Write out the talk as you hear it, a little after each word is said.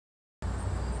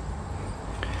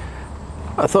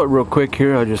I thought real quick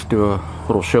here I'd just do a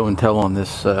little show and tell on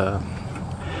this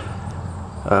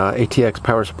ATX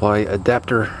power supply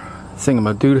adapter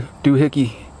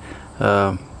doohickey.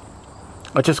 I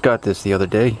just got this the other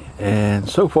day, and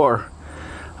so far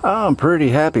I'm pretty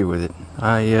happy with it.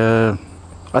 I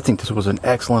think this was an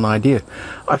excellent idea.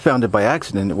 I found it by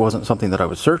accident. It wasn't something that I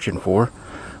was searching for,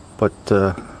 but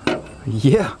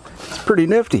yeah, it's pretty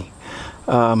nifty.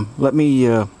 Let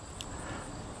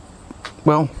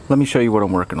me show you what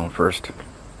I'm working on first.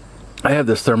 I have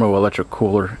this thermoelectric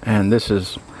cooler, and this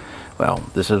is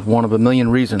one of a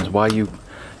million reasons why you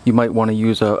might want to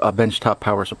use a benchtop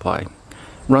power supply.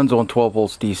 Runs on 12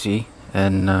 volts DC,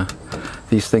 and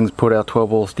these things put out 12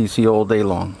 volts DC all day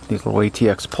long. These little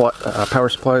ATX power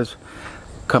supplies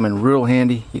come in real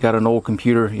handy. You got an old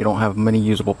computer, you don't have many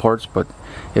usable parts, but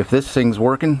if this thing's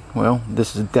working, well,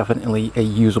 this is definitely a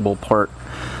usable part.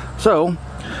 So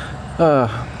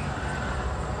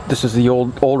this is the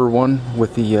older one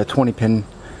with the 20 pin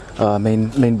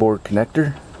main board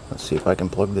connector. Let's see if I can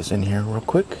plug this in here real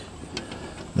quick.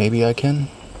 Maybe I can,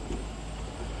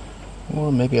 or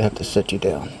maybe I have to set you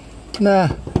down. Nah,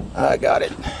 I got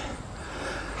it.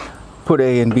 Put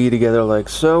A and B together like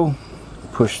so.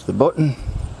 Push the button.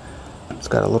 It's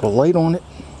got a little light on it.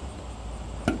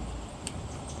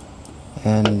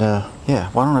 And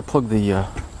yeah, why don't I plug the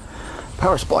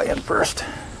power supply in first?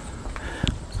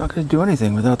 It's not going to do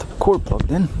anything without the cord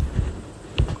plugged in.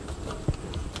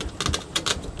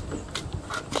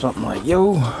 Something like,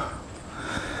 yo.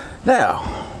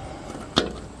 Now,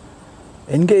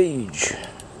 engage.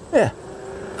 Yeah.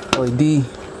 LED.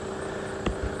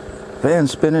 Fan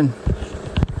spinning.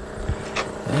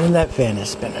 And that fan is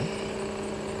spinning.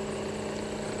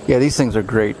 Yeah, these things are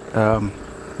great.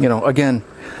 You know, again,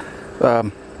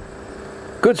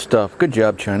 good stuff. Good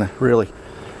job, China. Really.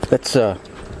 That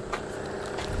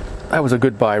was a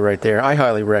good buy right there. I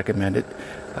highly recommend it.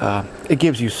 It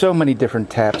gives you so many different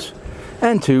taps.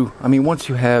 And two, I mean, once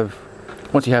you have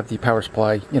the power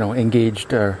supply, you know,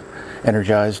 engaged or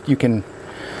energized, you can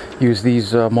use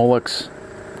these Molex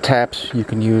taps. You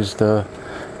can use the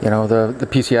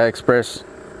PCI Express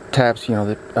taps. You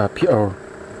know,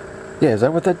 yeah, is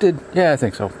that what that did? Yeah, I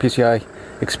think so. PCI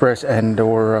Express and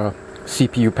or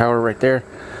CPU power right there,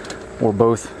 or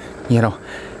both. You know,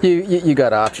 you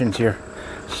got options here.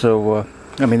 So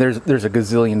I mean, there's a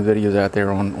gazillion videos out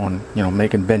there on you know,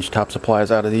 making benchtop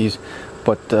supplies out of these.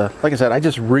 But like I said, I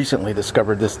just recently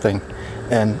discovered this thing,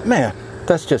 and man,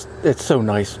 it's so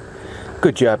nice.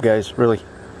 Good job, guys. Really,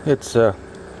 it's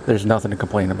there's nothing to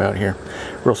complain about here.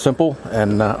 Real simple,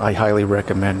 and I highly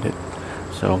recommend it.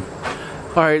 So,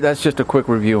 all right, that's just a quick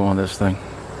review on this thing.